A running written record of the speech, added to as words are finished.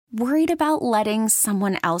Worried about letting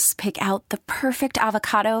someone else pick out the perfect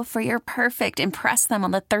avocado for your perfect impress them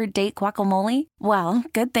on the third date guacamole? Well,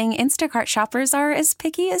 good thing Instacart shoppers are as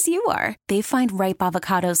picky as you are. They find ripe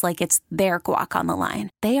avocados like it's their guac on the line.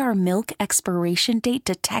 They are milk expiration date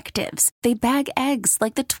detectives. They bag eggs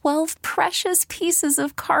like the 12 precious pieces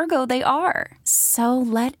of cargo they are. So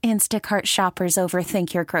let Instacart shoppers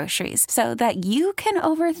overthink your groceries so that you can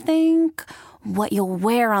overthink what you'll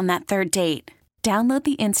wear on that third date. Download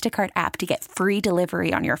the Instacart app to get free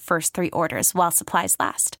delivery on your first 3 orders while supplies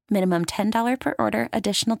last. Minimum $10 per order.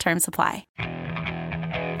 Additional terms apply.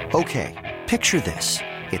 Okay, picture this.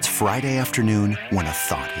 It's Friday afternoon when a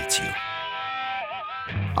thought hits you.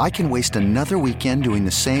 I can waste another weekend doing the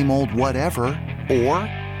same old whatever, or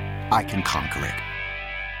I can conquer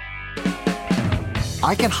it.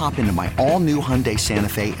 I can hop into my all-new Hyundai Santa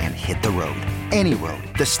Fe and hit the road. Any road.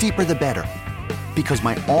 The steeper, the better. Because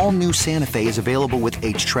my all-new Santa Fe is available with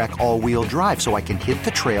H-Track all-wheel drive, so I can hit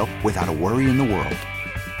the trail without a worry in the world.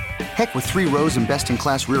 Heck, with 3 rows and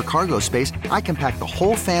best-in-class rear cargo space, I can pack the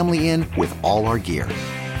whole family in with all our gear.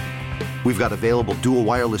 We've got available dual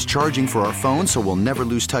wireless charging for our phones, so we'll never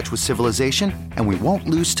lose touch with civilization, and we won't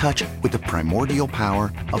lose touch with the primordial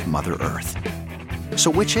power of Mother Earth.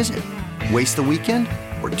 So which is it? Waste the weekend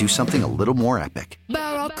or do something a little more epic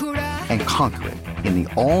and conquer it in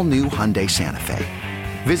the all-new Hyundai Santa Fe.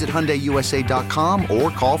 Visit HyundaiUSA.com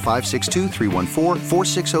or call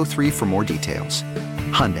 562-314-4603 for more details.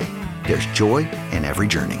 Hyundai, there's joy in every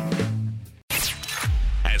journey.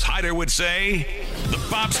 As Hyder would say, the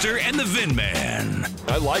Bobster and the Vin Man.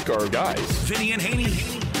 I like our guys. Vinny and Haney,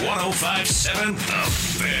 105.7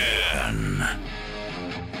 The Fan.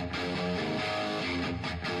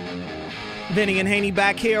 Vinny and Haney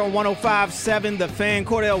back here on 105.7 The Fan.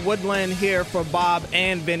 Cordell Woodland here for Bob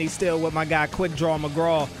and Vinny, still with my guy Quick Draw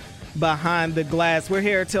McGraw behind the glass. We're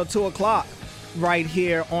here till 2 o'clock right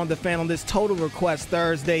here on The Fan on this Total Request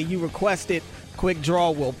Thursday. You request it, Quick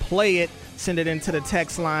Draw will play it. Send it into the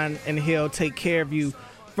text line, and he'll take care of you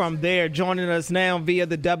from there. Joining us now via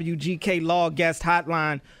the WGK Law Guest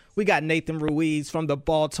Hotline, we got Nathan Ruiz from the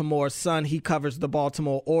Baltimore Sun. He covers the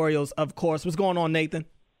Baltimore Orioles, of course. What's going on, Nathan?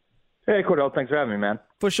 Hey, Cordell. Thanks for having me, man.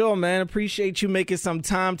 For sure, man. Appreciate you making some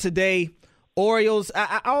time today. Orioles,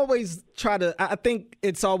 I think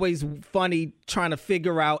it's always funny trying to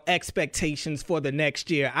figure out expectations for the next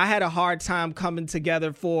year. I had a hard time coming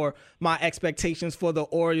together for my expectations for the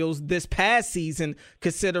Orioles this past season,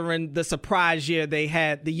 considering the surprise year they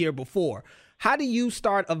had the year before. How do you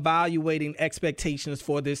start evaluating expectations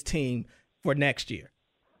for this team for next year?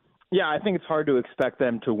 Yeah, I think it's hard to expect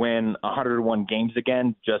them to win 101 games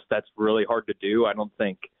again. Just that's really hard to do.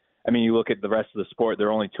 You look at the rest of the sport, there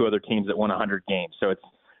are only 2 other teams that won 100 games. So it's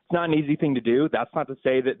not an easy thing to do. That's not to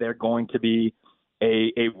say that they're going to be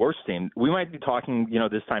a worse team. We might be talking,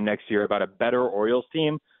 this time next year about a better Orioles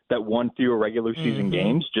team that won fewer regular season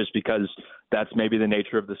games, just because that's maybe the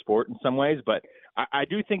nature of the sport in some ways. But I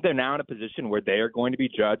do think they're now in a position where they are going to be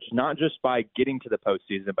judged not just by getting to the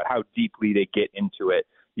postseason, but how deeply they get into it.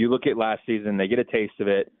 You look at last season, they get a taste of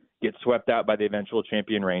it, get swept out by the eventual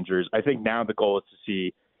champion Rangers. I think now the goal is to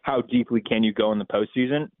see how deeply can you go in the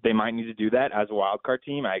postseason. They might need to do that as a wild card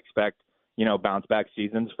team. I expect, bounce back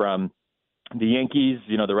seasons from the Yankees.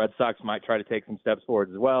 The Red Sox might try to take some steps forward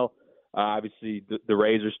as well. Obviously, the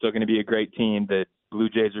Rays are still going to be a great team. The Blue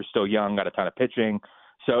Jays are still young, got a ton of pitching.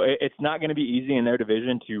 So it's not going to be easy in their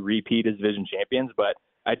division to repeat as division champions, but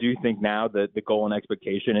I do think now that the goal and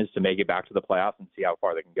expectation is to make it back to the playoffs and see how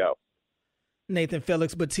far they can go. Nathan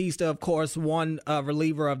Felix Bautista, of course, won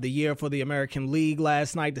reliever of the year for the American League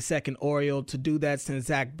last night, the second Oriole to do that since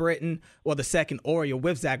Zach Britton, or the second Oriole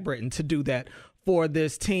with Zach Britton to do that for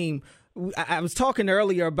this team. I was talking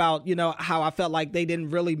earlier about, how I felt like they didn't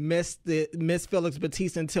really miss Felix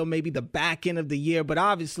Bautista until maybe the back end of the year. But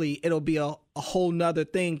obviously it'll be a whole nother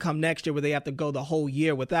thing come next year where they have to go the whole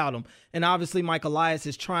year without him. And obviously Mike Elias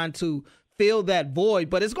is trying to fill that void,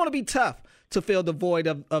 but it's going to be tough to fill the void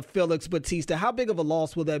of Felix Bautista. How big of a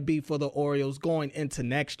loss will that be for the Orioles going into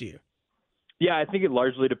next year? Yeah, I think it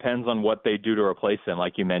largely depends on what they do to replace him.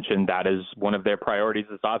 Like you mentioned, that is one of their priorities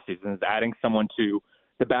this offseason, is adding someone to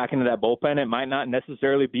the back end of that bullpen. It might not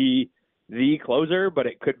necessarily be the closer, but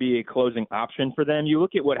it could be a closing option for them. You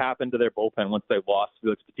look at what happened to their bullpen once they lost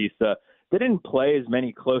Felix Bautista. They didn't play as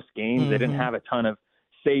many close games. They didn't have a ton of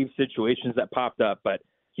save situations that popped up, but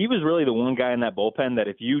he was really the one guy in that bullpen that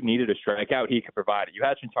if you needed a strikeout, he could provide it. You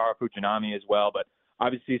had Shintaro Fujinami as well, but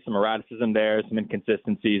obviously some erraticism there, some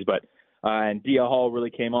inconsistencies, but and Dia Hall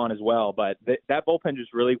really came on as well. But that bullpen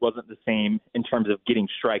just really wasn't the same in terms of getting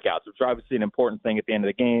strikeouts, which is obviously an important thing at the end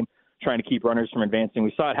of the game. trying to keep runners from advancing.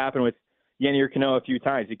 We saw it happen with Yennier Cano a few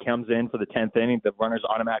times. He comes in for the 10th inning, the runner's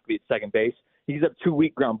automatically at second base. He's up 2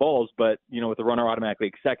 weak ground balls, but, with the runner automatically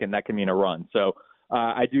at second, that can mean a run. So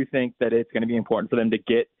I do think that it's going to be important for them to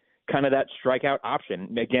get kind of that strikeout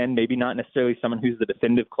option. Again, maybe not necessarily someone who's the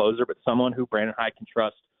definitive closer, but someone who Brandon Hyde can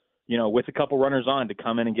trust, with a couple runners on to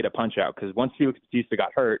come in and get a punch out. Because once Felix Bautista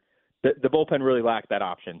got hurt, the bullpen really lacked that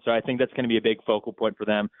option. So I think that's going to be a big focal point for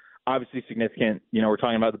them. Obviously significant. We're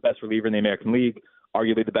talking about the best reliever in the American League,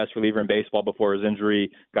 arguably the best reliever in baseball before his injury,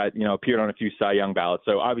 appeared on a few Cy Young ballots.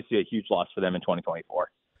 So obviously a huge loss for them in 2024.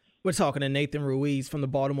 We're talking to Nathan Ruiz from the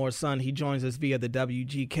Baltimore Sun. He joins us via the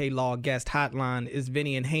WGK Law guest hotline. Is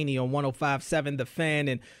Vinny and Haney on 105.7 The Fan.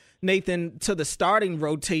 And Nathan, to the starting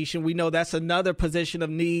rotation, we know that's another position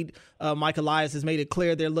of need. Mike Elias has made it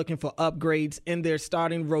clear they're looking for upgrades in their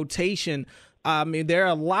starting rotation. There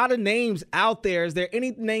are a lot of names out there. Is there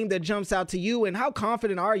any name that jumps out to you? And how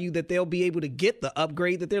confident are you that they'll be able to get the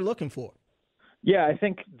upgrade that they're looking for? Yeah, I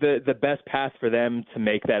think the best path for them to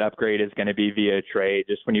make that upgrade is going to be via trade.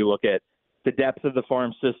 Just when you look at the depth of the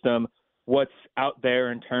farm system, what's out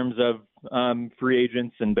there in terms of free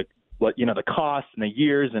agents and the costs and the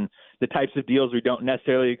years and the types of deals we don't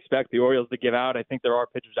necessarily expect the Orioles to give out. I think there are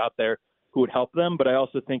pitchers out there who would help them, but I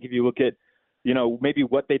also think if you look at maybe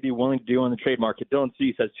what they'd be willing to do on the trade market. Dylan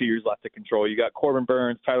Cease has 2 years left to control. You got Corbin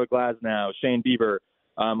Burns, Tyler Glasnow, Shane Bieber,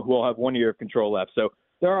 who will have 1 year of control left. So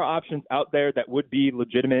there are options out there that would be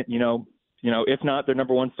legitimate, if not their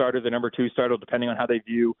number one starter, their number two starter, depending on how they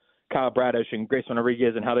view Kyle Bradish and Grayson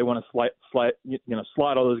Rodriguez and how they want to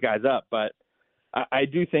slot all those guys up. But I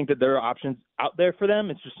do think that there are options out there for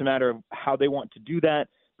them. It's just a matter of how they want to do that,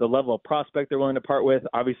 the level of prospect they're willing to part with.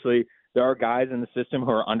 Obviously, there are guys in the system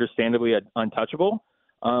who are understandably untouchable.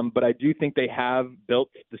 But I do think they have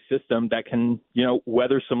built the system that can,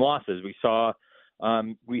 weather some losses.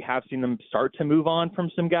 We have seen them start to move on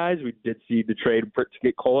from some guys. We did see the trade to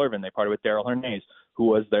get Cole Irvin. They parted with Darrell Hernandez, who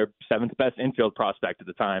was their 7th best infield prospect at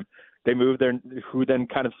the time. They who then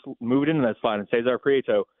kind of moved into that slot, and Cesar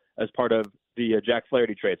Prieto as part of the Jack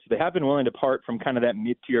Flaherty trade. So they have been willing to part from kind of that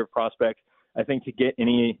mid-tier prospect. I think to get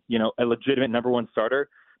a legitimate number one starter,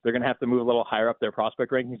 they're going to have to move a little higher up their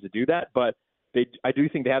prospect rankings to do that. But I do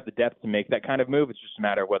think they have the depth to make that kind of move. It's just a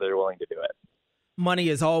matter of whether they're willing to do it. Money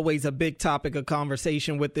is always a big topic of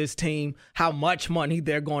conversation with this team, how much money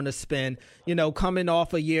they're going to spend. Coming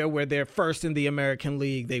off a year where they're first in the American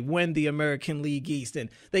League, they win the American League East, and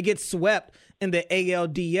they get swept in the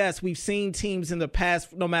ALDS. We've seen teams in the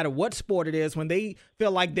past, no matter what sport it is, when they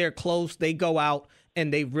feel like they're close, they go out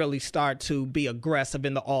and they really start to be aggressive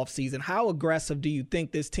in the offseason. How aggressive do you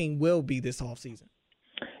think this team will be this offseason?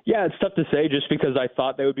 Yeah, it's tough to say just because I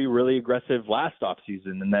thought they would be really aggressive last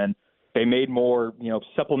offseason, and then they made more,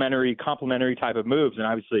 supplementary, complementary type of moves. And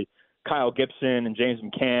obviously Kyle Gibson and James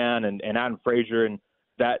McCann and Adam Frazier and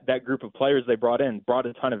that group of players they brought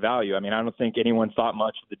a ton of value. I mean, I don't think anyone thought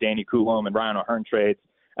much of the Danny Coulomb and Ryan O'Hearn trades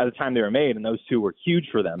at the time they were made, and those two were huge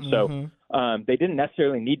for them. Mm-hmm. So they didn't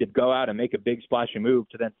necessarily need to go out and make a big splashy move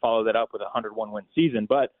to then follow that up with a 101-win season.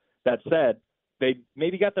 But that said, they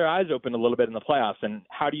maybe got their eyes open a little bit in the playoffs. And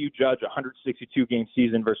how do you judge a 162-game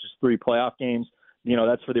season versus 3 playoff games?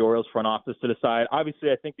 That's for the Orioles front office to decide.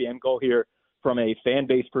 Obviously, I think the end goal here from a fan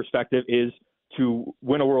base perspective is to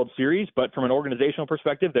win a World Series. But from an organizational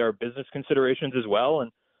perspective, there are business considerations as well.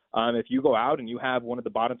 And if you go out and you have one of the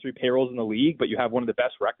bottom 3 payrolls in the league, but you have one of the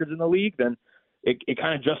best records in the league, then it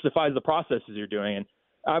kind of justifies the processes you're doing. And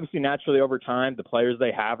obviously, naturally, over time, the players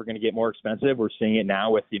they have are going to get more expensive. We're seeing it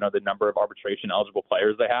now with, the number of arbitration-eligible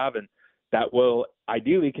players they have. And that will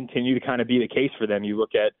ideally continue to kind of be the case for them. You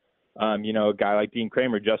look at a guy like Dean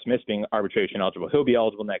Kramer just missed being arbitration eligible. He'll be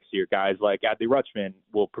eligible next year. Guys like Adley Rutschman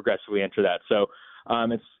will progressively enter that. So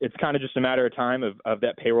it's kind of just a matter of time of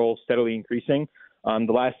that payroll steadily increasing.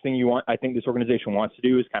 The last thing I think this organization wants to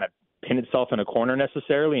do is kind of pin itself in a corner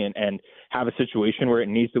necessarily and have a situation where it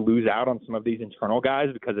needs to lose out on some of these internal guys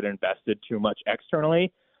because it invested too much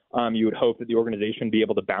externally. You would hope that the organization be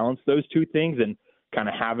able to balance those two things and kind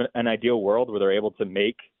of have an ideal world where they're able to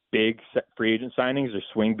make big free agent signings or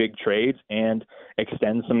swing big trades and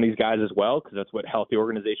extend some of these guys as well, because that's what healthy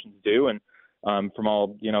organizations do. And from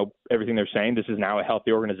all, everything they're saying, this is now a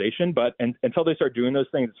healthy organization. But until they start doing those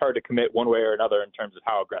things, it's hard to commit one way or another in terms of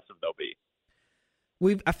how aggressive they'll be.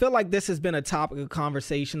 I feel like this has been a topic of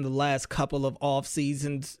conversation the last couple of off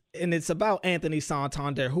seasons, and it's about Anthony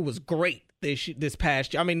Santander, who was great this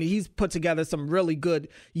past year. I mean, he's put together some really good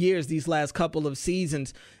years these last couple of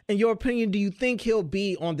seasons. In your opinion, do you think he'll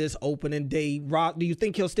be on this opening day? Rob, do you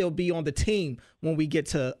think he'll still be on the team when we get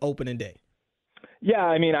to opening day? Yeah,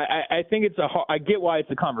 I mean, I think I get why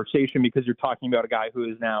it's a conversation, because you're talking about a guy who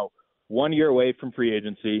is now 1 year away from free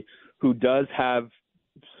agency, who does have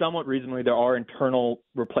somewhat reasonably, there are internal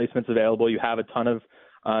replacements available. You have a ton of,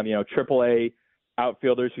 AAA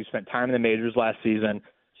outfielders who spent time in the majors last season.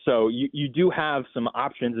 So you do have some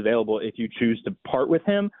options available if you choose to part with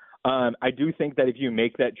him. I do think that if you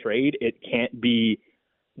make that trade, it can't be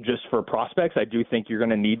just for prospects. I do think you're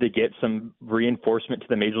going to need to get some reinforcement to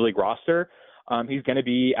the major league roster. He's going to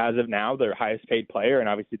be, as of now, their highest paid player, and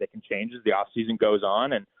obviously that can change as the offseason goes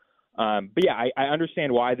on. And but yeah, I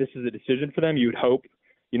understand why this is a decision for them. You would hope,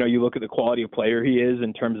 you look at the quality of player he is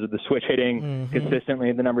in terms of the switch hitting consistently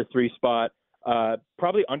in the number 3 spot,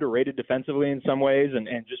 probably underrated defensively in some ways, and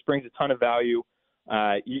just brings a ton of value.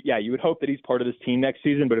 You would hope that he's part of this team next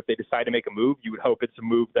season, but if they decide to make a move, you would hope it's a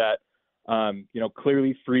move that,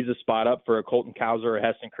 clearly frees a spot up for a Colton Cowser or a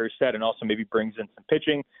Heston Kjerstad, and also maybe brings in some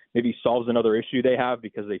pitching, maybe solves another issue they have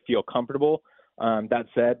because they feel comfortable. That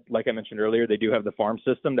said, like I mentioned earlier, they do have the farm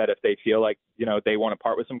system that if they feel like, they want to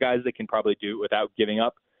part with some guys, they can probably do it without giving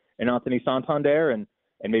up an Anthony Santander and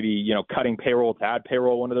maybe, cutting payroll to add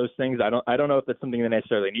payroll, one of those things. I don't know if that's something they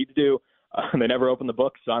necessarily need to do. They never open the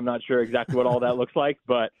book, so I'm not sure exactly what all that looks like.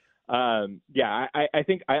 But, I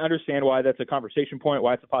think I understand why that's a conversation point,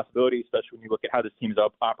 why it's a possibility, especially when you look at how this team is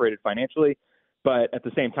operated financially. But at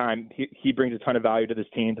the same time, he brings a ton of value to this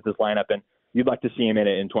team, to this lineup, and you'd like to see him in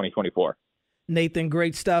it in 2024. Nathan,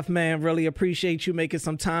 great stuff, man. Really appreciate you making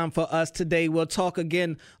some time for us today. We'll talk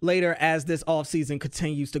again later as this offseason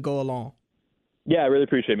continues to go along. Yeah, I really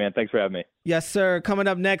appreciate it, man. Thanks for having me. Yes, sir. Coming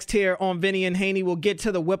up next here on Vinny and Haney, we'll get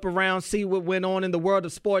to the whip around, see what went on in the world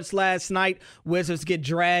of sports last night. Wizards get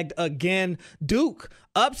dragged again. Duke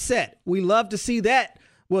upset. We love to see that.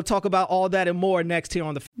 We'll talk about all that and more next here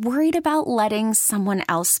on the... Worried about letting someone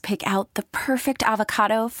else pick out the perfect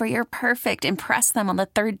avocado for your perfect impress them on the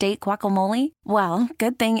third date guacamole? Well,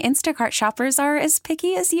 good thing Instacart shoppers are as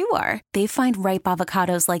picky as you are. They find ripe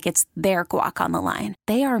avocados like it's their guac on the line.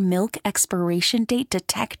 They are milk expiration date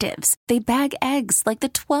detectives. They bag eggs like the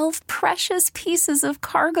 12 precious pieces of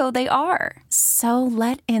cargo they are. So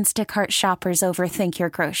let Instacart shoppers overthink your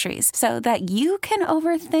groceries so that you can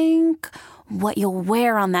overthink what you'll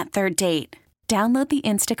wear on that third date. Download the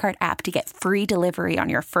Instacart app to get free delivery on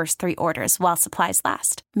your first 3 orders while supplies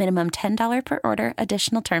last. Minimum $10 per order.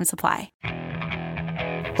 Additional terms apply.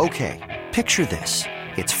 Okay, picture this.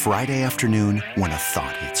 It's Friday afternoon when a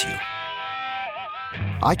thought hits you.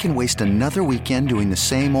 I can waste another weekend doing the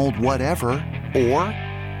same old whatever, or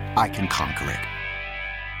I can conquer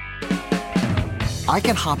it. I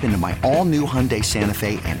can hop into my all-new Hyundai Santa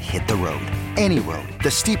Fe and hit the road. Any road.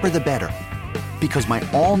 The steeper, the better. Because my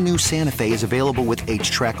all-new Santa Fe is available with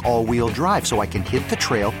H-Track all-wheel drive, so I can hit the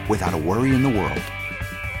trail without a worry in the world.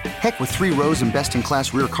 Heck, with 3 rows and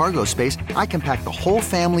best-in-class rear cargo space, I can pack the whole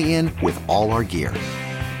family in with all our gear.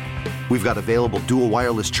 We've got available dual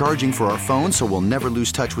wireless charging for our phones, so we'll never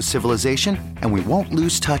lose touch with civilization, and we won't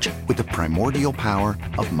lose touch with the primordial power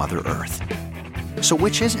of Mother Earth. So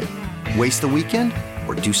which is it? Waste the weekend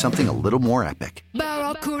or do something a little more epic?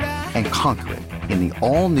 And conquer it in the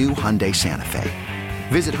all-new Hyundai Santa Fe.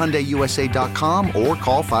 Visit HyundaiUSA.com or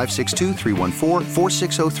call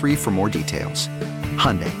 562-314-4603 for more details.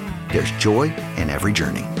 Hyundai, there's joy in every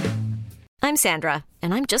journey. I'm Sandra,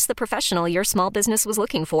 and I'm just the professional your small business was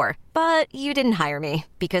looking for. But you didn't hire me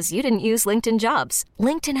because you didn't use LinkedIn Jobs.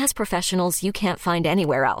 LinkedIn has professionals you can't find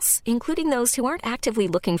anywhere else, including those who aren't actively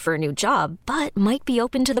looking for a new job, but might be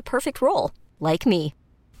open to the perfect role, like me.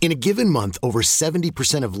 In a given month, over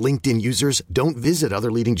 70% of LinkedIn users don't visit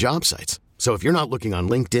other leading job sites. So if you're not looking on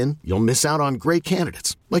LinkedIn, you'll miss out on great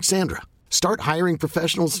candidates like Sandra. Start hiring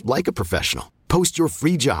professionals like a professional. Post your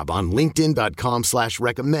free job on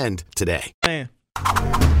linkedin.com/recommend today. Man.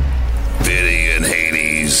 Vinny and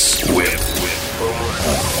Haney's Whip.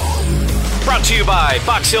 Brought to you by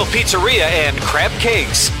Fox Hill Pizzeria and Crab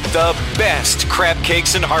Cakes. The best crab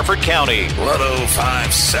cakes in Harford County.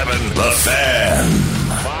 105.7 The Fan.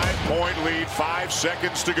 5-point lead, 5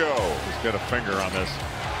 seconds to go. He's got a finger on this.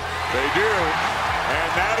 They do,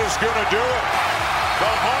 and that is going to do it. The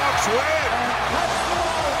Hawks win.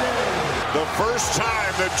 The first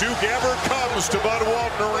time that Duke ever comes to Bud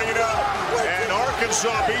Walton Arena, and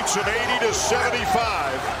Arkansas beats them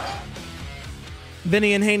 80-75.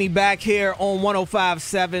 Vinny and Haney back here on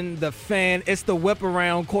 105.7 The Fan. It's the whip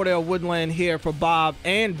around. Cordell Woodland here for Bob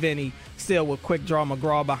and Vinny, still with Quick Draw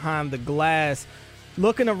McGraw behind the glass.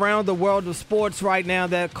 Looking around the world of sports right now,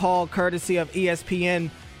 that call courtesy of ESPN.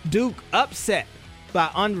 Duke upset by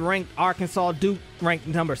unranked Arkansas. Duke ranked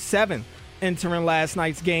number 7 entering last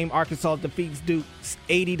night's game. Arkansas defeats Duke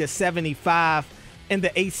 80-75. in the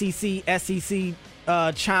ACC SEC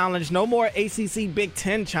challenge. No more ACC Big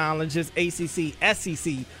Ten challenges, ACC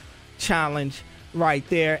SEC challenge right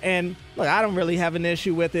there. And look, I don't really have an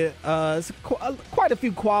issue with it. It's quite a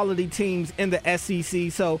few quality teams in the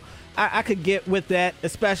SEC, so I could get with that,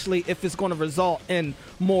 especially if it's going to result in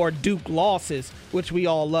more Duke losses, which we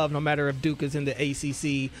all love, no matter if Duke is in the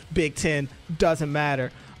ACC, Big Ten, doesn't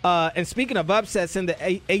matter. And speaking of upsets in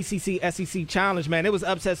the ACC SEC Challenge, man, it was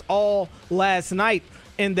upsets all last night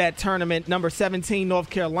in that tournament. Number 17, North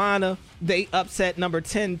Carolina, they upset number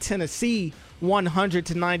 10, Tennessee,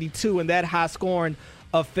 100-92 in that high-scoring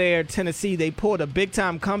affair. Tennessee, they pulled a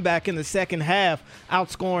big-time comeback in the second half,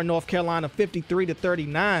 outscoring North Carolina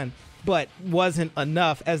 53-39, but wasn't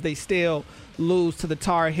enough as they still lose to the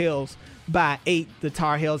Tar Heels by 8. The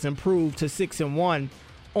Tar Heels improved to 6-1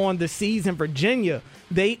 on the season. Virginia,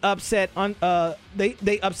 they upset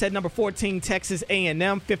they upset number 14 Texas A&M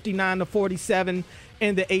 59-47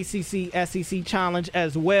 in the ACC SEC Challenge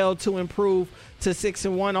as well to improve to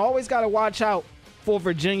 6-1. Always got to watch out for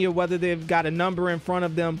Virginia, whether they've got a number in front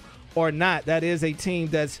of them or not. That is a team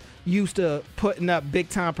that's used to putting up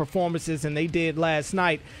big-time performances, and they did last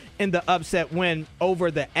night in the upset win over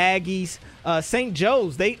the Aggies. St.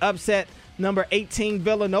 Joe's, they upset number 18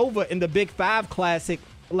 Villanova in the Big Five Classic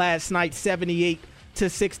last night,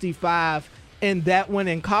 78-65. In that one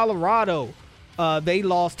in Colorado, they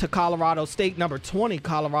lost to Colorado State, number 20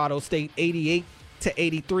 Colorado State,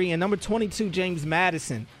 88-83. And number 22 James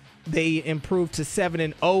Madison, they improved to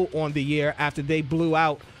 7-0 on the year after they blew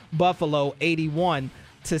out Buffalo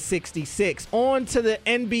 81-66. On to the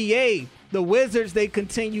NBA. The Wizards, they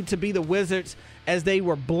continue to be the Wizards as they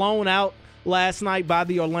were blown out last night by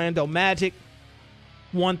the Orlando Magic,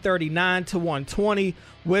 139-120.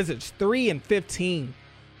 Wizards 3-15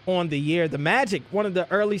 on the year. The Magic, one of the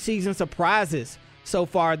early season surprises so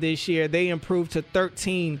far this year. They improved to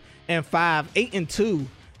 13-5, 8-2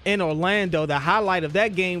 in Orlando. The highlight of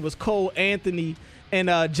that game was Cole Anthony and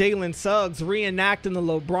Jalen Suggs reenacting the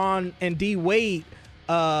LeBron and D-Wade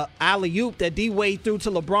alley-oop that D-Wade threw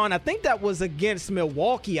to LeBron. I think that was against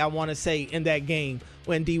Milwaukee, I want to say, in that game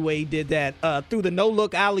when D-Wade did that. Threw the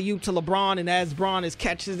no-look alley-oop to LeBron, and as Bron is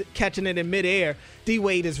catching it in midair,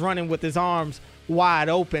 D-Wade is running with his arms wide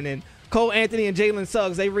open. And Cole Anthony and Jalen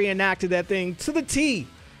Suggs, they reenacted that thing to the T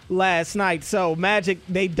last night. So Magic,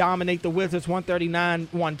 they dominate the Wizards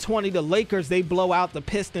 139-120. The Lakers, they blow out the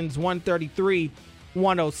Pistons 133-107.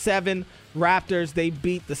 Raptors, they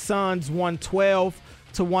beat the Suns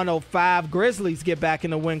 112-105. Grizzlies get back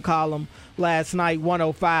in the win column last night,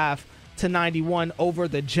 105-91 over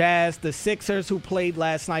the Jazz. The Sixers, who played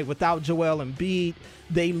last night without Joel Embiid,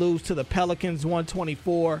 they lose to the Pelicans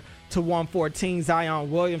 124-114.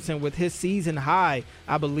 Zion Williamson with his season high,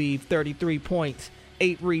 I believe, 33 points,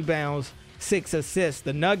 8 rebounds, 6 assists.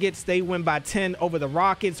 The Nuggets, they win by 10 over the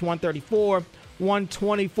Rockets,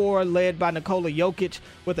 134-124, led by Nikola Jokic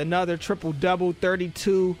with another triple-double,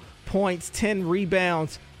 32 points, 10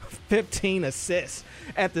 rebounds, 15 assists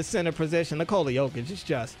at the center position. Nikola Jokic is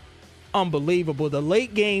just unbelievable. The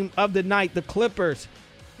late game of the night, the Clippers,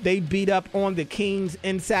 they beat up on the Kings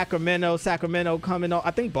in Sacramento. Sacramento coming on. I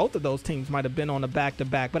think both of those teams might have been on a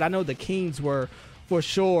back-to-back, but I know the Kings were for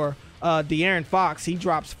sure. De'Aaron Fox, he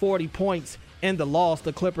drops 40 points in the loss.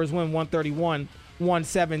 The Clippers win 131-117.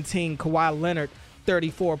 Kawhi Leonard,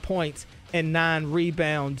 34 points and 9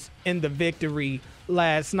 rebounds in the victory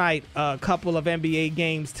last night. A couple of NBA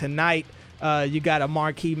games tonight. You got a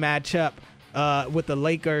marquee matchup with the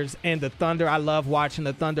Lakers and the Thunder. I love watching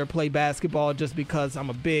the Thunder play basketball just because I'm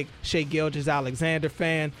a big Shai Gilgeous-Alexander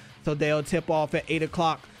fan. So they'll tip off at 8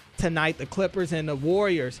 o'clock tonight. The Clippers and the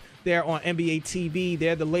Warriors, they're on NBA TV.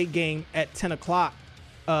 They're the late game at 10 o'clock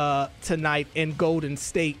tonight in Golden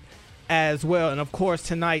State as well. And, of course,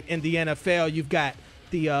 tonight in the NFL, you've got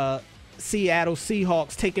the Seattle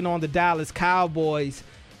Seahawks taking on the Dallas Cowboys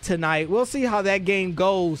tonight. We'll see how that game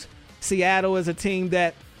goes. Seattle is a team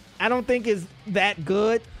that I don't think is that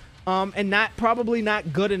good and probably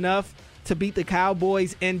not good enough to beat the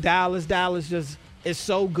Cowboys in Dallas. Dallas just is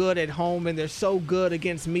so good at home, and they're so good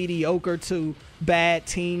against mediocre to bad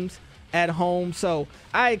teams at home. So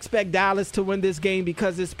I expect Dallas to win this game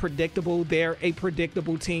because it's predictable. They're a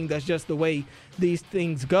predictable team. That's just the way these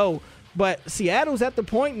things go. But Seattle's at the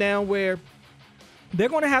point now where they're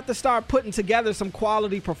going to have to start putting together some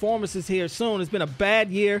quality performances here soon. It's been a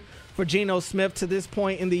bad year for Geno Smith to this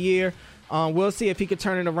point in the year. We'll see if he could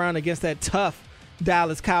turn it around against that tough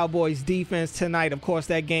Dallas Cowboys defense tonight. Of course,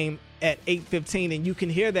 that game at 8:15, and you can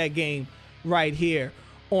hear that game right here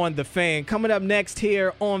on the Fan. Coming up next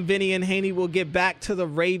here on Vinny and Haney, we'll get back to the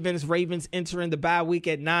Ravens. Ravens entering the bye week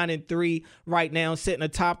at 9-3 right now, sitting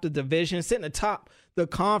atop the division, sitting atop the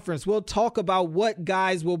conference. We'll talk about what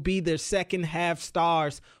guys will be their second half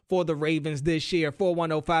stars for the Ravens this year.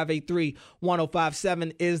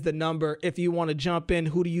 410-583-1057 is the number. If you want to jump in,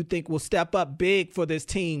 who do you think will step up big for this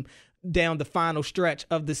team down the final stretch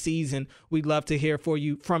of the season? We'd love to hear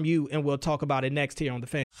from you, and we'll talk about it next here on the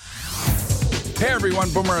Fan. Hey everyone,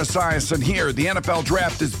 Boomer Esiason here. The NFL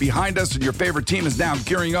Draft is behind us and your favorite team is now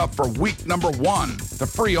gearing up for week number 1. The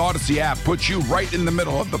free Odyssey app puts you right in the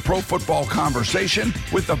middle of the pro football conversation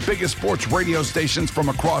with the biggest sports radio stations from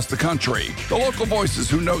across the country. The local voices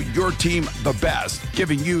who know your team the best,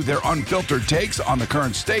 giving you their unfiltered takes on the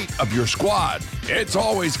current state of your squad. It's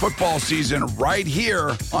always football season right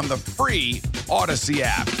here on the free Odyssey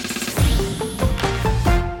app.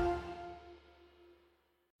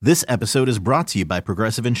 This episode is brought to you by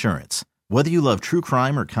Progressive Insurance. Whether you love true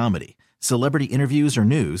crime or comedy, celebrity interviews or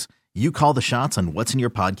news, you call the shots on what's in your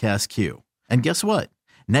podcast queue. And guess what?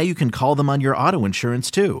 Now you can call them on your auto insurance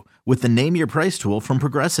too with the Name Your Price tool from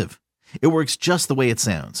Progressive. It works just the way it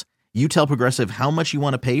sounds. You tell Progressive how much you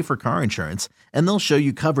want to pay for car insurance, and they'll show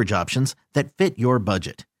you coverage options that fit your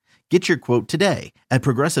budget. Get your quote today at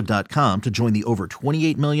Progressive.com to join the over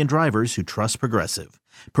 28 million drivers who trust Progressive.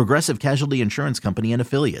 Progressive Casualty Insurance Company and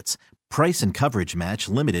Affiliates. Price and coverage match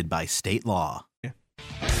limited by state law.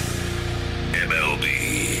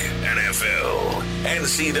 MLB, NFL,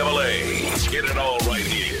 NCAA. Get it all right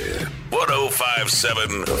here.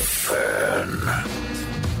 105.7 The Fan.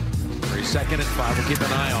 2nd and 5. We'll keep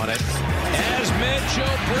an eye on it. As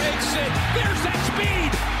Mitchell breaks it. There's that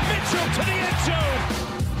speed. Mitchell to the end zone.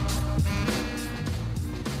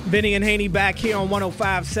 Vinny and Haney back here on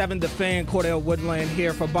 105.7 The Fan. Cordell Woodland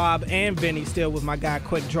here for Bob and Vinny, still with my guy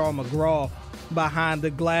Quick Draw McGraw behind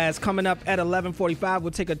the glass. Coming up at 11:45,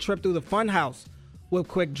 we'll take a trip through the Funhouse with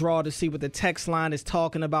Quick Draw to see what the text line is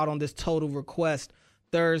talking about on this Total Request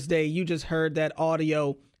Thursday. You just heard that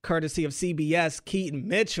audio courtesy of CBS. Keaton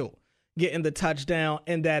Mitchell getting the touchdown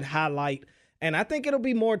in that highlight. And I think it'll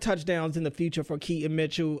be more touchdowns in the future for Keaton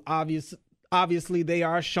Mitchell. Obviously, they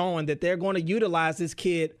are showing that they're going to utilize this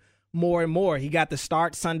kid more and more. He got the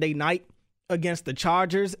start Sunday night against the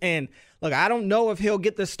Chargers. And look, I don't know if he'll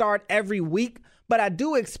get the start every week, but I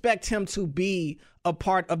do expect him to be a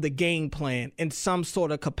part of the game plan in some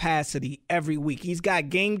sort of capacity every week. He's got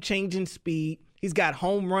game-changing speed. He's got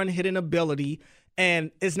home run hitting ability.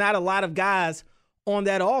 And it's not a lot of guys on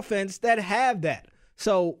that offense that have that.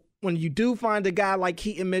 So when you do find a guy like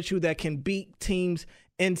Keaton Mitchell that can beat teams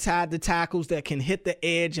inside the tackles, that can hit the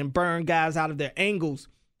edge and burn guys out of their angles,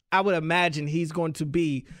 I would imagine he's going to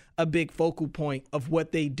be a big focal point of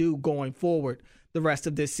what they do going forward the rest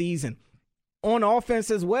of this season. On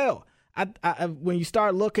offense as well, when you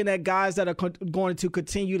start looking at guys that are going to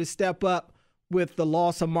continue to step up with the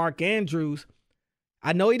loss of Mark Andrews,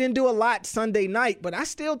 I know he didn't do a lot Sunday night, but I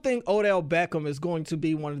still think Odell Beckham is going to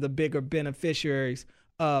be one of the bigger beneficiaries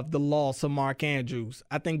of the loss of Mark Andrews.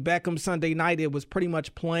 I think Beckham Sunday night, it was pretty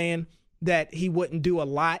much planned that he wouldn't do a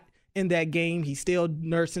lot in that game. He's still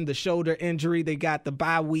nursing the shoulder injury. They got the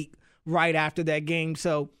bye week right after that game.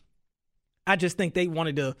 So I just think they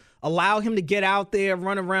wanted to allow him to get out there,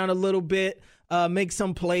 run around a little bit, make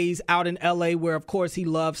some plays out in LA where, of course, he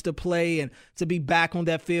loves to play, and to be back on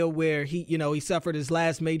that field where he suffered his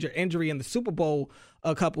last major injury in the Super Bowl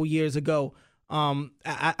a couple years ago.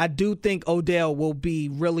 I do think Odell will be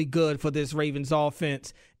really good for this Ravens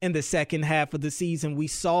offense in the second half of the season. We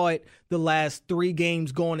saw it the last 3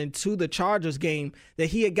 games going into the Chargers game that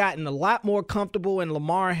he had gotten a lot more comfortable, and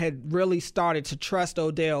Lamar had really started to trust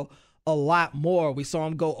Odell a lot more. We saw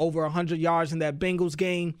him go over 100 yards in that Bengals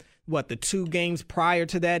game. The 2 games prior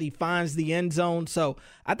to that, he finds the end zone. So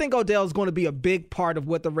I think Odell is going to be a big part of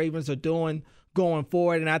what the Ravens are doing going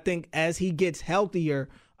forward. And I think as he gets healthier,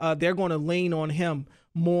 they're going to lean on him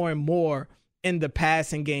more and more in the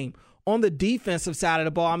passing game. On the defensive side of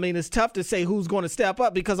the ball, I mean, it's tough to say who's going to step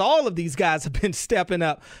up because all of these guys have been stepping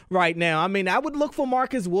up right now. I mean, I would look for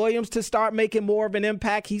Marcus Williams to start making more of an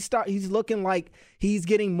impact. He's looking like he's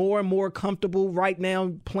getting more and more comfortable right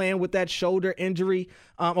now playing with that shoulder injury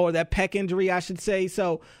or that pec injury, I should say.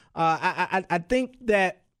 So I think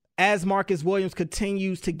that as Marcus Williams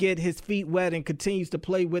continues to get his feet wet and continues to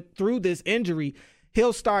play through this injury,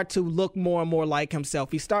 he'll start to look more and more like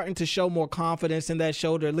himself. He's starting to show more confidence in that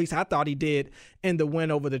shoulder. At least I thought he did in the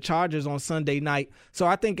win over the Chargers on Sunday night. So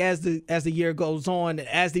I think as the year goes on,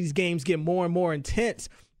 as these games get more and more intense,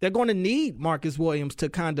 they're going to need Marcus Williams to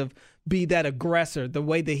kind of be that aggressor the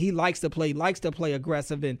way that he likes to play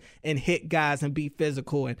aggressive and hit guys and be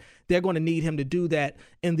physical. And they're going to need him to do that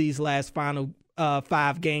in these last final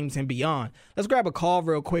 5 games and beyond. Let's grab a call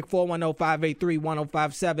real quick.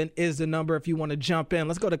 410-583-1057 is the number if you want to jump in.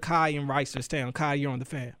 Let's go to Kai in Reisterstown. Kai, you're on the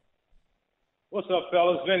Fan. What's up,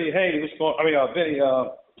 fellas? Vinny, hey, Vinny,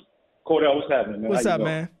 Cordell, what's happening, man? What's up,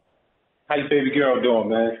 man? How your baby girl doing,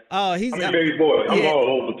 man? Oh, he's baby boy. I'm all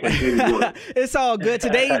over the place, baby boy. It's all good.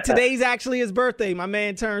 Today's actually his birthday. My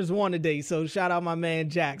man turns 1 today, so shout out my man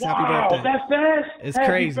Jax. Wow, Happy birthday. That's fast. It's Happy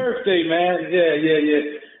crazy. Birthday, man. Yeah.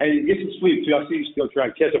 Hey, get some sleep, too. I see you still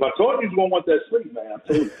trying to catch up. I told you going to want that sleep, man. I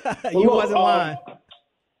told you. You wasn't lying.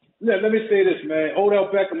 Yeah, let me say this, man. Odell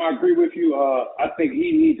Beckham, I agree with you. I think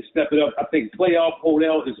he needs to step it up. I think playoff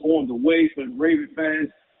Odell is on the way for the Raven fans.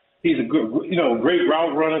 He's a good, great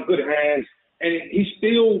route runner, good hands, and he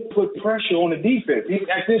still put pressure on the defense.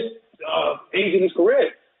 At this age in his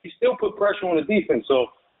career, he still put pressure on the defense.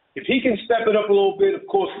 So if he can step it up a little bit, of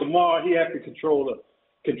course, Lamar, he has to control the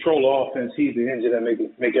offense. He's the engine that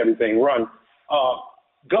make everything run.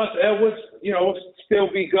 Gus Edwards,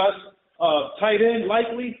 still be Gus. Tight end,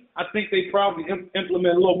 likely. I think they probably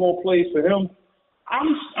implement a little more plays for him.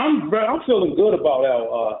 I'm feeling good about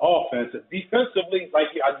our offense. Defensively,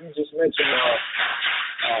 like you just mentioned,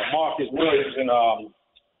 Marcus Williams, and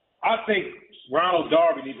I think Ronald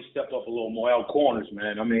Darby needs to step up a little more. Our corners,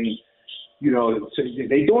 man. I mean, they're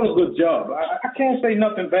doing a good job. I can't say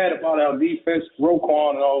nothing bad about our defense,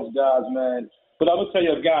 Roquan and all those guys, man. But I will tell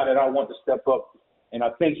you a guy that I want to step up, and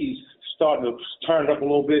I think he's starting to turn it up a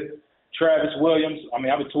little bit. Travis Williams. I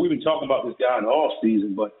mean, we've been talking about this guy in the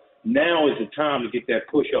offseason, but now is the time to get that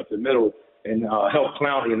push up the middle and help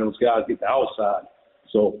Clowney and those guys get the outside.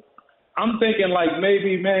 So I'm thinking like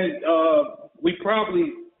maybe, man, we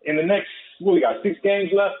probably in the next, we got 6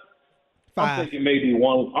 games left? 5. I'm thinking maybe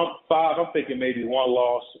 1. 5. I'm thinking maybe 1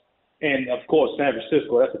 loss. And, of course, San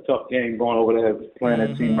Francisco, that's a tough game going over there playing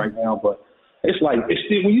that team right now. But it's like,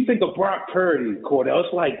 when you think of Brock Purdy, Cordell,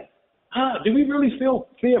 it's like, do we really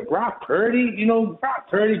fear Brock Purdy? Brock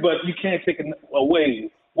Purdy, but you can't take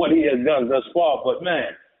away what he has done thus far. But,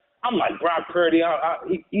 man, I'm like, Brock Purdy,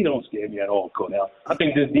 he don't scare me at all, Cordell. I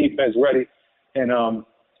think this defense ready. And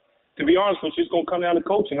to be honest with you, it's going to come down to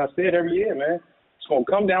coaching. I say it every year, man. It's going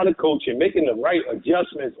to come down to coaching, making the right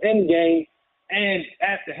adjustments in game and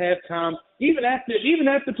after halftime, even after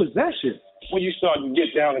possession, when you start to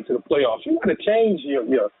get down into the playoffs. You got to change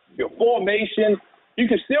your formation. You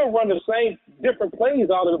can still run the same different plays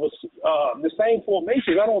out of the same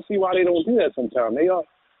formations. I don't see why they don't do that sometimes. They are.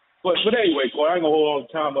 But anyway, Corey, I ain't going to hold all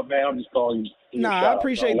the time, but, man, I'm just calling you. I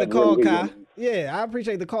appreciate the call, Kai. Yeah, I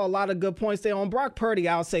appreciate the call. A lot of good points there. On Brock Purdy,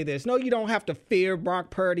 I'll say this. No, you don't have to fear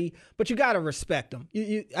Brock Purdy, but you got to respect him.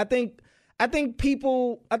 I think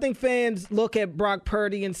fans look at Brock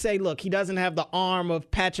Purdy and say, look, he doesn't have the arm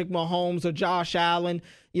of Patrick Mahomes or Josh Allen.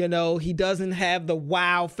 He doesn't have the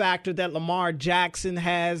wow factor that Lamar Jackson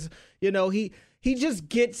has. He just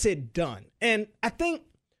gets it done. And I think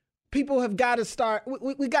people have got to start,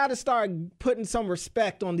 we got to start putting some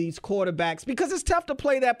respect on these quarterbacks because it's tough to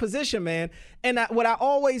play that position, man. And what I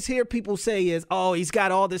always hear people say is, oh, he's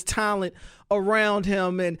got all this talent around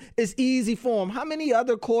him and it's easy for him. How many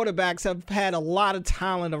other quarterbacks have had a lot of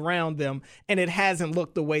talent around them and it hasn't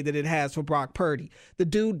looked the way that it has for Brock Purdy? The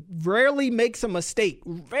dude rarely makes a mistake,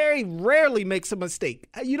 very rarely makes a mistake.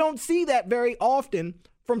 You don't see that very often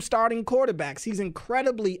from starting quarterbacks. He's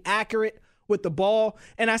incredibly accurate with the ball.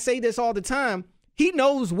 And I say this all the time. He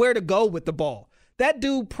knows where to go with the ball. That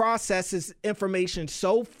dude processes information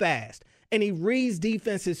so fast and he reads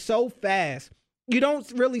defenses so fast. You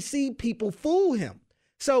don't really see people fool him.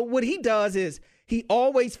 So what he does is he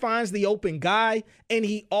always finds the open guy and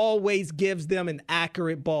he always gives them an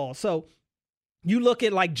accurate ball. So you look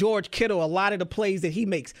at like George Kittle, a lot of the plays that he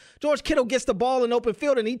makes. George Kittle gets the ball in open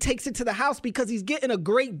field and he takes it to the house because he's getting a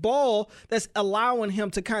great ball that's allowing him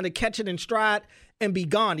to kind of catch it in stride and be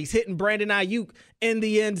gone. He's hitting Brandon Ayuk in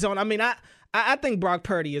the end zone. I mean, I think Brock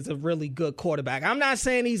Purdy is a really good quarterback. I'm not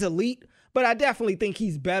saying he's elite, but I definitely think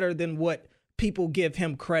he's better than what people give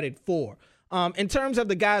him credit for. In terms of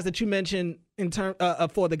the guys that you mentioned,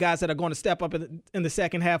 for the guys that are going to step up in the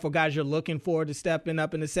second half, or guys you're looking for to stepping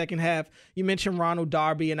up in the second half, you mentioned Ronald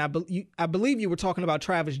Darby, and I believe you were talking about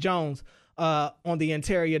Travis Jones on the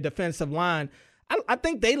interior defensive line. I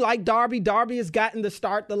think they like Darby. Darby has gotten the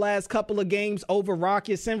start the last couple of games over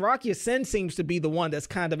Rocky Sin. Rocky Sin seems to be the one that's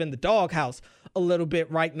kind of in the doghouse a little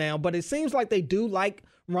bit right now, but it seems like they do like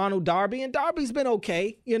Ronald Darby, and Darby's been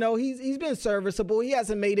okay. He's been serviceable. He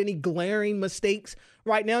hasn't made any glaring mistakes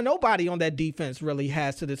right now. Nobody on that defense really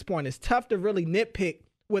has to this point. It's tough to really nitpick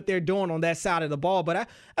what they're doing on that side of the ball. But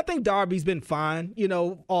I think Darby's been fine,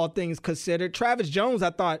 all things considered. Travis Jones,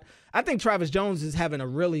 I think Travis Jones is having a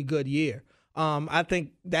really good year. I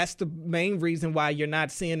think that's the main reason why you're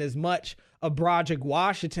not seeing as much of Broderick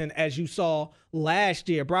Washington as you saw last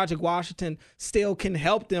year. Broderick Washington still can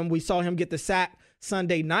help them. We saw him get the sack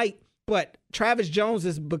Sunday night, but Travis Jones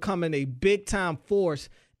is becoming a big-time force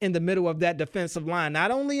in the middle of that defensive line, not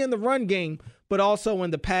only in the run game, but also in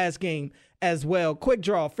the pass game as well. Quick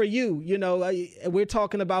draw for you. We're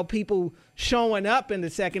talking about people showing up in the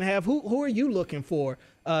second half. Who are you looking for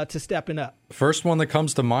to stepping up? First one that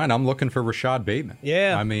comes to mind, I'm looking for Rashad Bateman.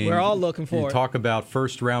 Yeah, I mean, we're all looking for it. You talk about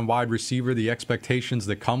first-round wide receiver, the expectations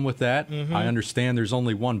that come with that. Mm-hmm. I understand there's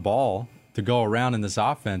only one ball to go around in this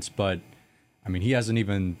offense, but, I mean, he hasn't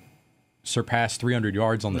even surpassed 300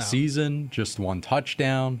 yards on the season, just one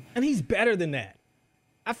touchdown. And he's better than that.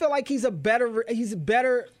 I feel like he's a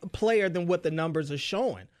better player than what the numbers are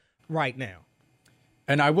showing right now.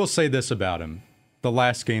 And I will say this about him. The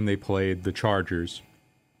last game they played, the Chargers,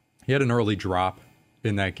 he had an early drop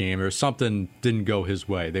in that game, or something didn't go his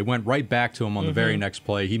way. They went right back to him on the very next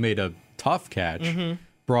play. He made a tough catch,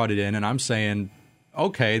 brought it in, and I'm saying,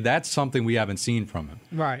 okay, that's something we haven't seen from him.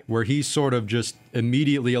 Right. Where he sort of just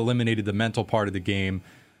immediately eliminated the mental part of the game,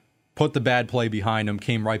 put the bad play behind him,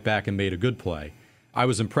 came right back and made a good play. I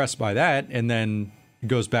was impressed by that, and then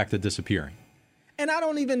goes back to disappearing. And I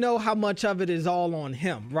don't even know how much of it is all on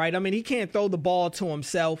him, right? I mean, he can't throw the ball to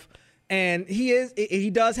himself. And he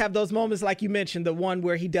does have those moments, like you mentioned, the one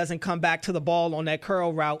where he doesn't come back to the ball on that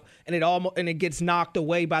curl route, and it gets knocked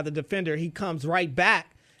away by the defender. He comes right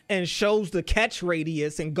back and shows the catch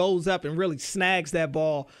radius and goes up and really snags that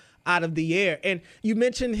ball out of the air. And you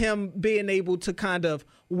mentioned him being able to kind of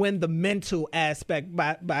win the mental aspect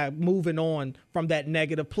by moving on from that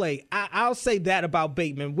negative play. I'll say that about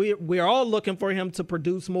Bateman. We're all looking for him to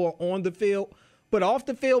produce more on the field. But off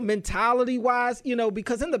the field, mentality-wise,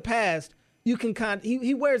 because in the past, you can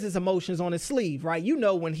he wears his emotions on his sleeve, right?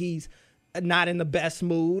 When he's not in the best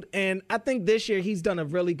mood. And I think this year he's done a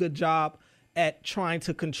really good job at trying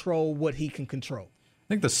to control what he can control. I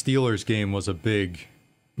think the Steelers game was a big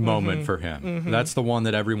moment for him. Mm-hmm. That's the one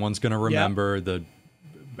that everyone's going to remember. Yep.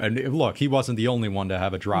 And look, he wasn't the only one to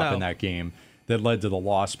have a drop in that game that led to the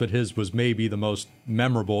loss, but his was maybe the most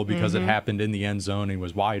memorable because it happened in the end zone and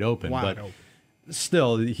was wide open.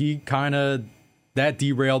 Still, that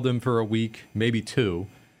derailed him for a week, maybe two,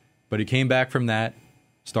 but he came back from that,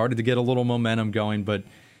 started to get a little momentum going. But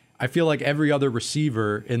I feel like every other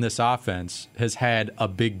receiver in this offense has had a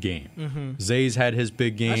big game. Mm-hmm. Zay's had his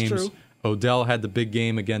big games. That's true. Odell had the big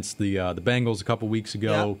game against the Bengals a couple weeks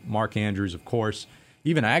ago. Yep. Mark Andrews, of course.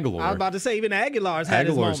 Even Aguilar. I was about to say, even Aguilar's had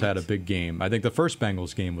his moments. Had a big game. I think the first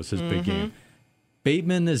Bengals game was his big game.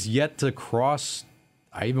 Bateman is yet to cross,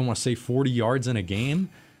 I even want to say 40 yards in a game.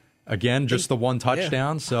 Again, just the one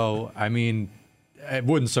touchdown. Yeah. So, I mean, it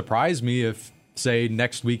wouldn't surprise me if, say,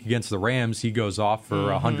 next week against the Rams, he goes off for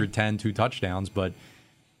 110, 2 touchdowns. But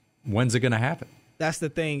when's it going to happen? That's the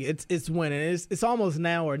thing. It's winning. It's almost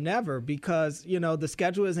now or never because, the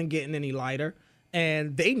schedule isn't getting any lighter.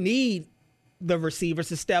 And they need the receivers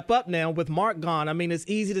to step up now with Mark gone. I mean, it's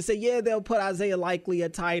easy to say, they'll put Isaiah Likely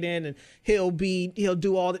at tight end and he'll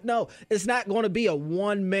do all that. No, it's not going to be a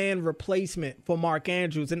one-man replacement for Mark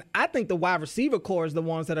Andrews. And I think the wide receiver core is the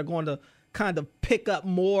ones that are going to kind of pick up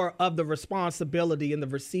more of the responsibility in the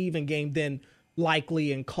receiving game than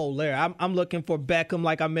Likely and Colaire. I'm looking for Beckham,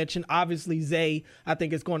 like I mentioned. Obviously, Zay, I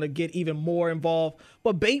think, is going to get even more involved.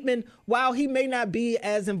 But Bateman, while he may not be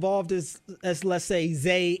as involved as let's say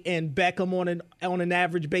Zay and Beckham on an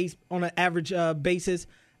average basis,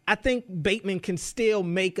 I think Bateman can still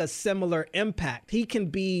make a similar impact. He can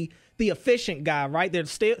be the efficient guy, right?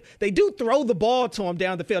 They do throw the ball to him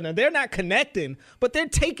down the field. Now, they're not connecting, but they're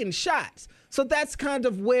taking shots. So that's kind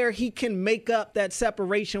of where he can make up that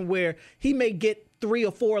separation where he may get 3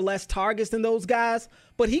 or 4 less targets than those guys,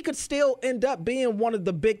 but he could still end up being one of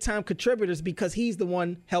the big-time contributors because he's the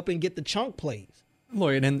one helping get the chunk plays.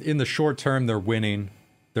 Look, and in the short term, they're winning.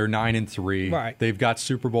 They're 9-3. Right. They've got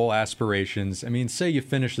Super Bowl aspirations. I mean, say you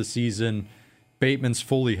finish the season, Bateman's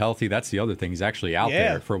fully healthy. That's the other thing. He's actually out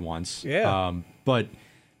there for once. Yeah. But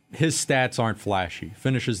his stats aren't flashy.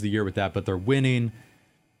 Finishes the year with that, but they're winning.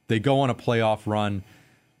 They go on a playoff run.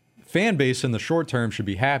 Fan base in the short term should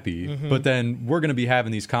be happy, but then we're going to be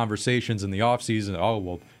having these conversations in the offseason. Oh,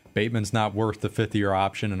 well, Bateman's not worth the 5th-year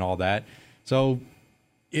option and all that. So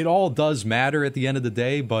it all does matter at the end of the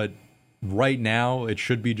day, but right now it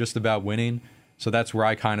should be just about winning. So that's where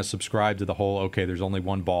I kind of subscribe to the whole, okay, there's only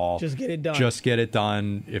one ball. Just get it done. Just get it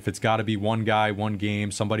done. If it's got to be one guy, one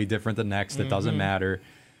game, somebody different the next, it doesn't matter.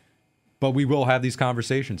 But we will have these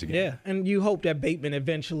conversations again. Yeah, and you hope that Bateman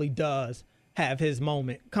eventually does have his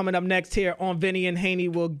moment. Coming up next here on Vinny and Haney,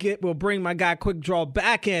 we'll bring my guy Quick Draw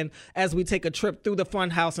back in as we take a trip through the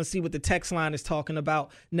Fun House and see what the text line is talking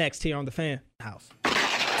about next here on the Fan House.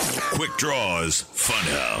 Quick Draws Fun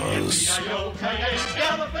House.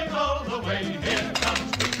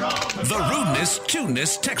 The rudeness,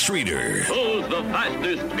 tuneness text reader. Who's the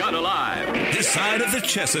fastest gun alive? This side of the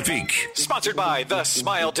Chesapeake. Sponsored by the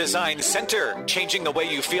Smile Design Center. Changing the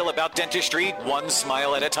way you feel about dentistry, one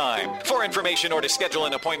smile at a time. For information or to schedule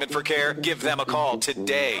an appointment for care, give them a call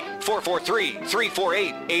today.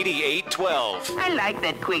 443-348-8812. I like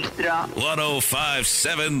that Quick Draw.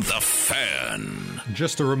 105.7 The Fan.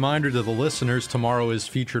 Just a reminder to the listeners, tomorrow is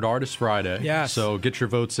Featured Artist Friday. Yes. So get your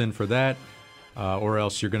votes in for that, or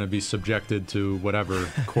else you're going to be subjected to whatever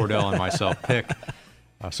Cordell and myself pick.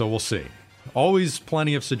 So we'll see. Always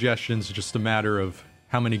plenty of suggestions, just a matter of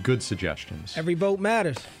how many good suggestions. Every vote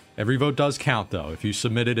matters. Every vote does count, though. If you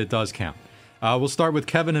submit it, it does count. We'll start with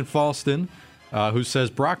Kevin in Falston, who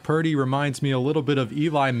says, Brock Purdy reminds me a little bit of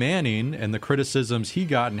Eli Manning and the criticisms he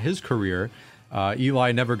got in his career.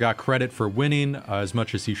 Eli never got credit for winning as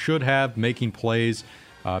much as he should have, making plays.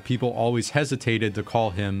 People always hesitated to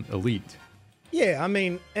call him elite. Yeah, I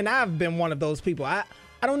mean, and I've been one of those people. I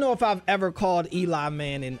don't know if I've ever called Eli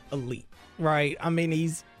Manning elite, right? I mean,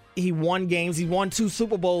 he won games. He won 2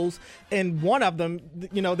 Super Bowls, and one of them,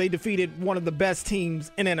 they defeated one of the best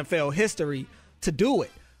teams in NFL history to do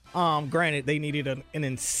it. Granted, they needed an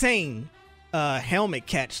insane helmet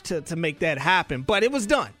catch to make that happen, but it was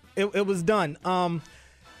done. It was done. I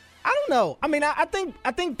don't know. I mean, I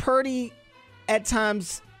think Purdy at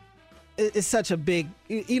times is such a big.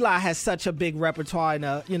 Eli has such a big repertoire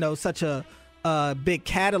and such a big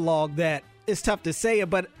catalog that it's tough to say it.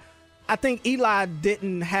 But I think Eli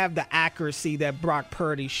didn't have the accuracy that Brock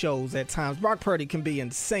Purdy shows at times. Brock Purdy can be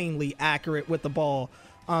insanely accurate with the ball,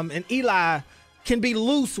 and Eli can be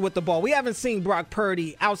loose with the ball. We haven't seen Brock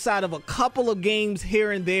Purdy outside of a couple of games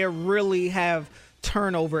here and there really have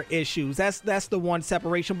turnover issues. That's the one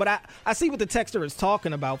separation. But I see what the texter is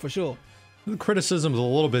talking about for sure. The criticism is a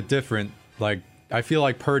little bit different. Like, I feel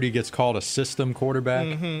like Purdy gets called a system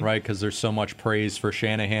quarterback, right? Because there's so much praise for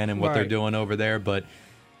Shanahan and what they're doing over there. But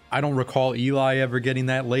I don't recall Eli ever getting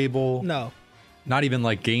that label. No. Not even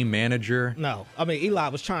like game manager. No. I mean, Eli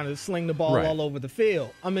was trying to sling the ball all over the field.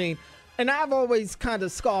 I mean, and I've always kind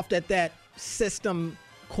of scoffed at that system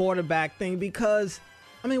quarterback thing because,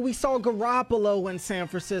 I mean, we saw Garoppolo in San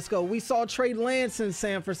Francisco. We saw Trey Lance in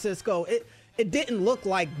San Francisco. It didn't look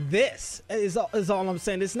like this, is all I'm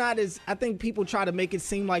saying. It's not as, I think people try to make it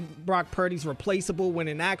seem like Brock Purdy's replaceable when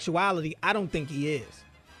in actuality, I don't think he is.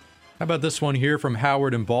 How about this one here from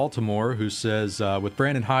Howard in Baltimore, who says, with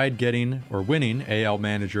Brandon Hyde winning AL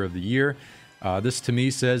Manager of the Year, this to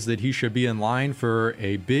me says that he should be in line for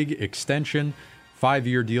a big extension,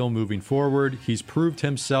 5-year deal moving forward. He's proved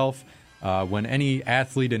himself. When any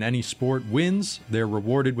athlete in any sport wins, they're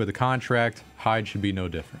rewarded with a contract. Hyde should be no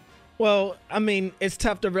different. Well, I mean, it's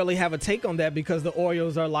tough to really have a take on that because the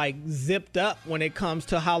Orioles are like zipped up when it comes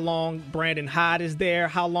to how long Brandon Hyde is there,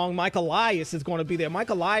 how long Mike Elias is going to be there. Mike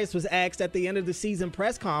Elias was asked at the end of the season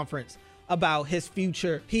press conference about his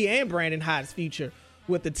future, he and Brandon Hyde's future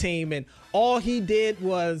with the team, and all he did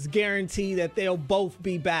was guarantee that they'll both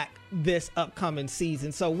be back this upcoming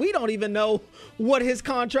season. So we don't even know what his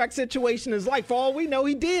contract situation is like. For all we know,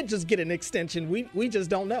 he did just get an extension. We just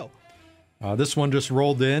don't know. This one just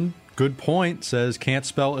rolled in. Good point. Says can't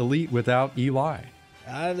spell elite without Eli.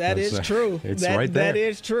 That is true. It's right there. That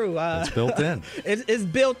is true. It's built in. It's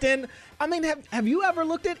built in. I mean, have you ever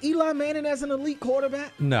looked at Eli Manning as an elite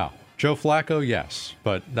quarterback? No. Joe Flacco, yes,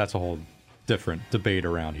 but that's a whole different debate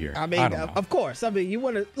around here. I mean, of course. I mean, you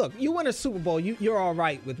win a Super Bowl, you're all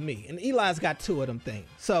right with me. And Eli's got 2 of them things.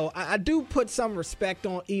 So I do put some respect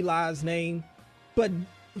on Eli's name, but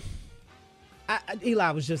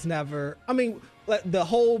Eli was just never. I mean, the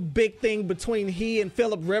whole big thing between he and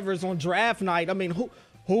Phillip Rivers on draft night. I mean,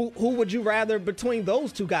 who would you rather between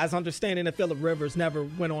those 2 guys? Understanding that Phillip Rivers never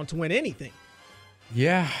went on to win anything.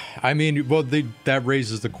 Yeah, I mean, well, that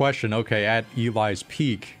raises the question. Okay, at Eli's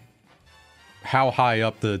peak, how high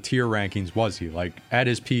up the tier rankings was he? Like at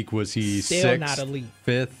his peak, was he still 6th, not elite,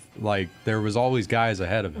 5th? Like there was always guys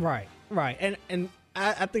ahead of him. Right. And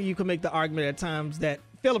I think you can make the argument at times that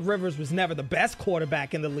Phillip Rivers was never the best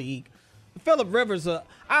quarterback in the league. Phillip Rivers, I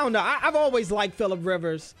don't know. I've always liked Phillip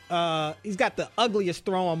Rivers. He's got the ugliest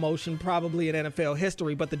throwing motion probably in NFL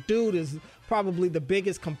history, but the dude is probably the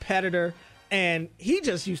biggest competitor And he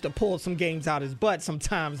just used to pull some games out his butt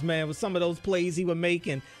sometimes, man, with some of those plays he would make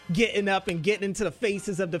and getting up and getting into the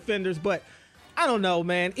faces of defenders. But I don't know,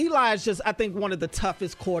 man. Eli is just, I think, one of the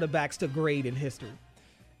toughest quarterbacks to grade in history.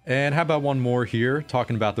 And how about one more here,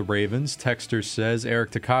 talking about the Ravens. Texter says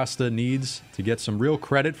Eric DeCosta needs to get some real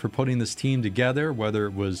credit for putting this team together, whether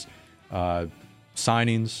it was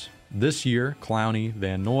signings this year, Clowney,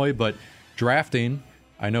 Van Noy, but drafting.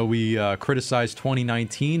 I know we criticized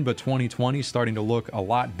 2019, but 2020 is starting to look a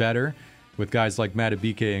lot better with guys like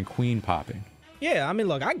Madubuike and Queen popping. Yeah, I mean,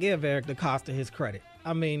 look, I give Eric DeCosta his credit.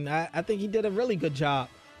 I mean, I think he did a really good job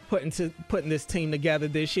putting this team together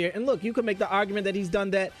this year. And look, you could make the argument that he's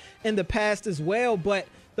done that in the past as well, but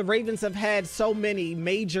the Ravens have had so many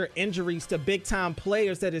major injuries to big-time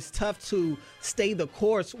players that it's tough to stay the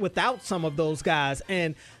course without some of those guys.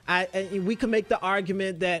 And we can make the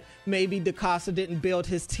argument that maybe DeCosta didn't build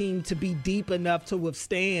his team to be deep enough to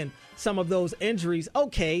withstand some of those injuries.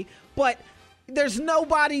 Okay, but there's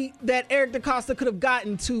nobody that Eric DeCosta could have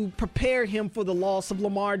gotten to prepare him for the loss of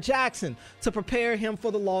Lamar Jackson, to prepare him for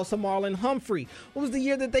the loss of Marlon Humphrey. What was the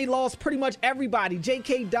year that they lost pretty much everybody?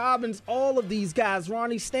 J.K. Dobbins, all of these guys,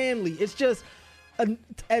 Ronnie Stanley. It's just,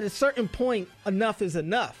 at a certain point, enough is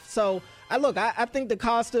enough. So, I think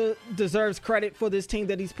DeCosta deserves credit for this team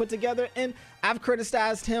that he's put together, and I've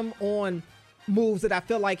criticized him on moves that I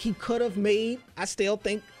feel like he could have made. I still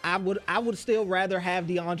think I would still rather have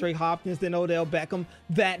DeAndre Hopkins than Odell Beckham.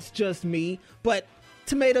 That's just me. But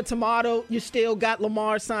tomato, you still got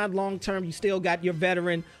Lamar signed long-term. You still got your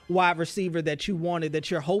veteran wide receiver that you wanted,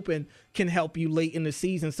 that you're hoping can help you late in the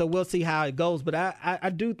season. So we'll see how it goes. But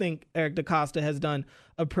I do think Eric DeCosta has done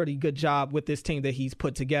a pretty good job with this team that he's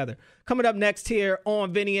put together. Coming up next here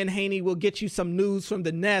on Vinny and Haney, we'll get you some news from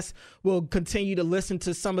the Nest. We'll continue to listen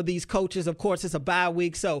to some of these coaches. Of course, it's a bye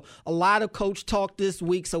week, so a lot of coach talk this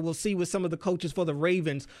week. So we'll see what some of the coaches for the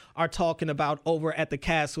Ravens are talking about over at the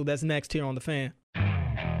Castle. That's next here on The Fan.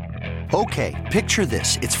 Okay, picture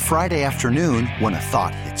this. It's Friday afternoon when a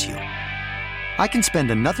thought hits you. I can spend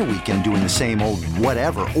another weekend doing the same old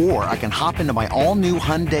whatever, or I can hop into my all-new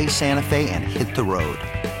Hyundai Santa Fe and hit the road.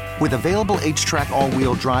 With available H-Track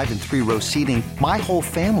all-wheel drive and 3-row seating, my whole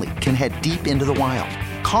family can head deep into the wild.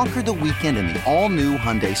 Conquer the weekend in the all-new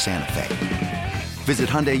Hyundai Santa Fe. Visit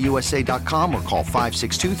HyundaiUSA.com or call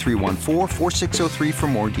 562-314-4603 for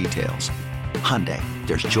more details. Hyundai,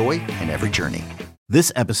 there's joy in every journey.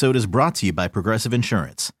 This episode is brought to you by Progressive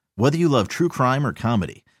Insurance. Whether you love true crime or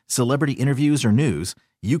comedy, celebrity interviews or news,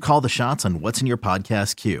 you call the shots on what's in your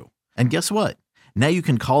podcast queue. And guess what? Now you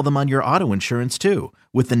can call them on your auto insurance too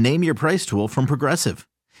with the Name Your Price tool from Progressive.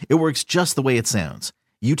 It works just the way it sounds.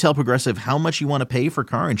 You tell Progressive how much you want to pay for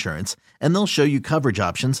car insurance, and they'll show you coverage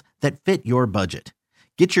options that fit your budget.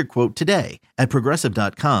 Get your quote today at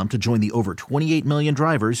Progressive.com to join the over 28 million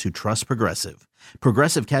drivers who trust Progressive.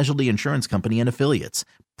 Progressive Casualty Insurance Company and Affiliates.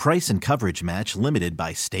 Price and coverage match limited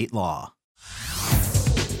by state law.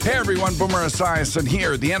 Hey everyone, Boomer Esiason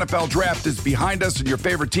here. The NFL Draft is behind us and your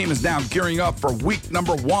favorite team is now gearing up for week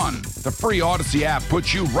number 1. The free Odyssey app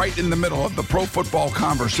puts you right in the middle of the pro football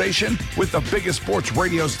conversation with the biggest sports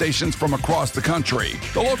radio stations from across the country.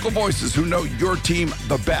 The local voices who know your team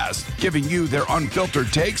the best, giving you their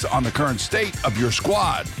unfiltered takes on the current state of your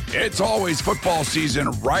squad. It's always football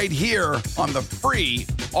season right here on the free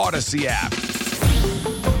Odyssey app.